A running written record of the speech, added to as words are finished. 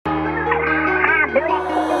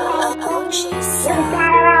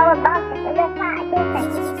slide around with Boston, it looks like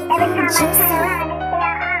different. Every time I turn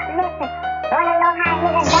around, they say I'm missing. Wanna know how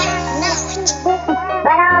niggas die?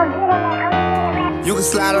 But I don't get in there. You can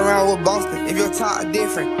slide around with Boston if your talk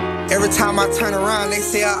different. Every time I turn around, they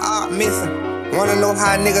say I'm missing. Wanna know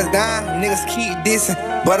how niggas dying? Niggas keep dissing.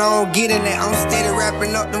 But I don't get in there, I'm steady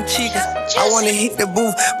wrapping up them chickens. I wanna hit the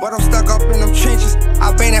booth, but I'm stuck up in them trenches.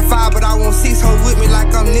 I been at 5, but I want 6 hoes with me like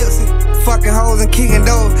I'm Nipsey. Fucking hoes and kicking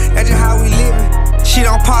doors, that's just how we living. She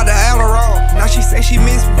don't pop the Adderall, now she say she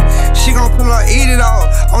miss me. She gon' pull up, eat it all,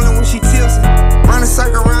 only when she tips it. Run a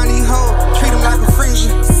circle around these hoes, treat them like a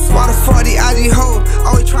freezer. Why the fuck these IG hoes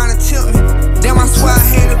always tryna tilt me? Damn, I swear I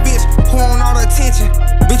had a bitch who want all the attention.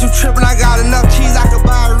 Bitch, you trippin', I got enough cheese, I could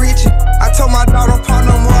buy a Richie. I told my dog don't pop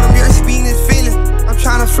no more, them ears speeding his feelings. I'm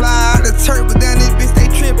tryna fly out the turf, but then this bitch they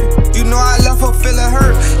trippin'. You know I left her feeling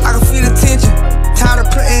hurt, I can feel the tension. Tired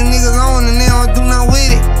of putting niggas on and they don't do nothing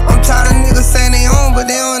with it. I'm tired of niggas saying they own, but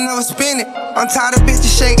they don't never spend it. I'm tired of bitches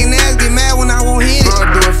shaking ass, get mad when I won't hit it. Girl,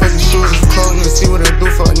 do it for the shoes and clothes, see what it do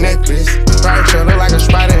for a necklace. Right, look like a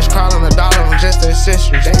spider, it's calling $1 on just the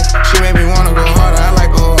accessories. She made me wanna go harder, I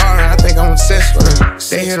like go harder, I think I'm obsessed with her.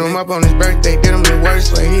 They hit him up on his birthday, did him the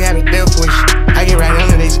worst way, he had a death wish. I get right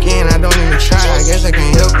under their skin, I don't even try, I guess I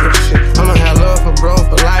can't help this shit. I'ma have love for bro,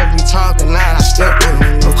 for life, we talking, now I step with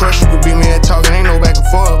him. Of course you could beat me at talking, ain't no back and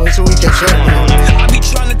forth until we catch up. I be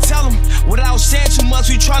tryna tell him, without saying too much,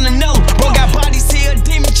 we tryna know. Bro got bodies here, a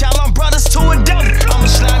demon child, I'm brothers to a devil. I'ma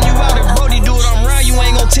slime you out, if Brody do it, I'm round, you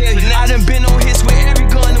ain't gon' tell you. I done been on hits with every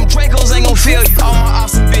gun, them Dracos ain't gon' feel you. All my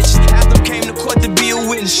awesome bitches, half them came to court to be a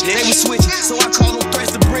witness. They was switching, so I call them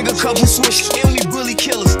threats to bring a couple switches. And we bully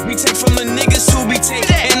killers, we take from the niggas who be taking.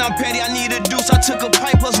 And I'm petty, I need a deuce, I took a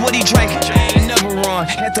pipe plus what he drank. I ain't never run,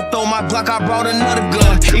 had to throw my Glock, I brought another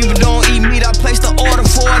gun. Even don't eat meat, I placed the order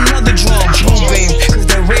for another drum. Blue beam, cause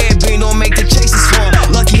that red beam don't make the chases fun.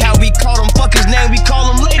 Lucky how we call them, fuck his name, we call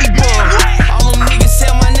him Ladybug. All them niggas say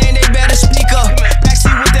my name, they better speak up.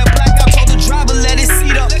 Backseat with that black, I told the driver, let it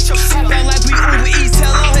seat up. Hop out like we Uber Eats,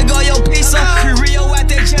 tell her, here go your pizza. Free Rio out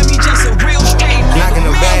that jam, he just a real street. Knocking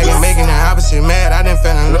the bag and making the opposite mad, I done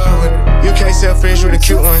fell in love with it. You can't sell fish with a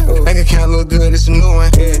cute one. Bank account look good, it's a new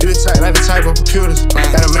one. You the type like the type of computers.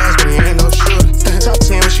 Got a mask, but he ain't no shooter. Top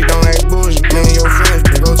 10 when she don't act bougie. Many of your friends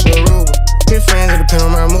can go to Aruba. His friends, it depend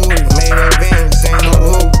on my mood. Made that van, this ain't no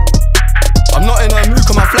Uber. I'm not in a mood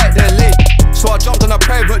cause my flight they're late. So I jumped on a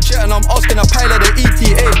private jet and I'm asking a pilot the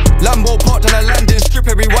ETA. Lambo parked on a landing strip,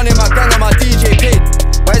 everyone in my gang and my DJ paid.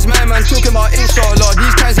 Why is my man talking about inshallah?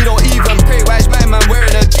 These times he don't even pray. Why is my man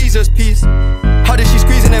wearing a Jesus piece? How did she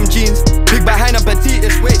squeezing them jeans? Big behind and petite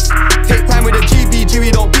waist. Take time with the GBG,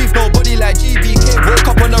 we don't beef nobody like GBK.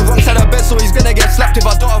 Woke up on the wrong side of bed so he's gonna get slapped if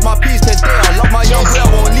I don't have my piece today. I love my young boy,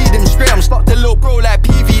 I won't lead him straight. I'm stuck to little bro like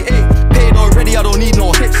PVA. Paid already, I don't need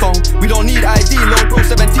no hit song. We don't need ID, little bro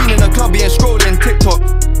 17 in the club, he ain't scrolling TikTok.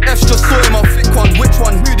 F's just saw him, I'll flick one. Which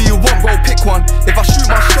one? Who do you want, bro? Pick one. If I shoot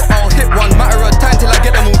my shot, I'll hit one. Matter of time till I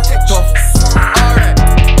get them all ticked off. Alright.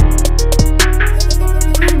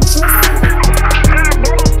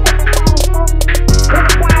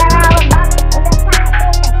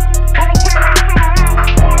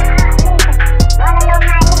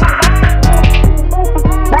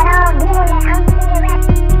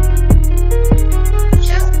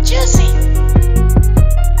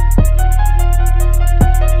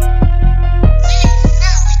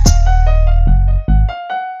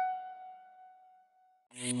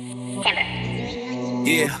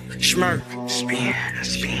 Yeah, schmirk.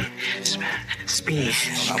 Spin.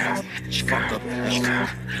 Fuck up.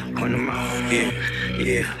 On the mouth.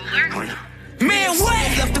 Yeah. On the. Man, what?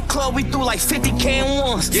 Left the club, we threw like 50K in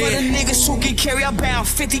ones. For the niggas who can carry, I bound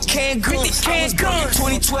 50K in guns. I was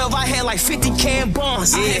born in 2012, I had like 50K in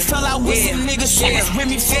bonds. I fell out with some niggas who was with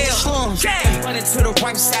me for the slums. Running to the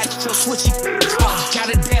right side, so switchy.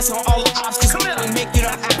 Gotta dance on all the ops, cause we make it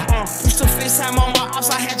up. Used to FaceTime on my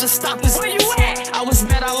ops, I had to stop this. Where you at? I was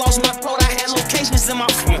mad, I lost my throat, I had locations in my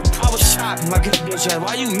phone. I was shocked, like a bitch,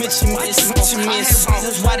 why you mention me? It's mention me in songs.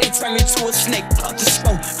 That's why they turned me to a snake, up the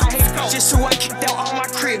smoke. I hate go, just so I kicked out all my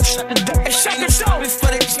crib. Shut the door, shut the door.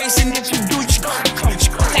 Before they chasing, if you do, you gotta come.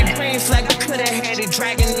 That green flag, I could've had it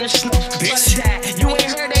dragging in the snow. Bitch, you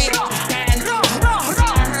ain't heard they dying. No.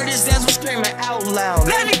 I heard his ass was screaming out loud.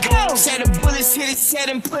 Let it go. Said the bullets hit his head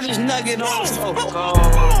and put his nugget on.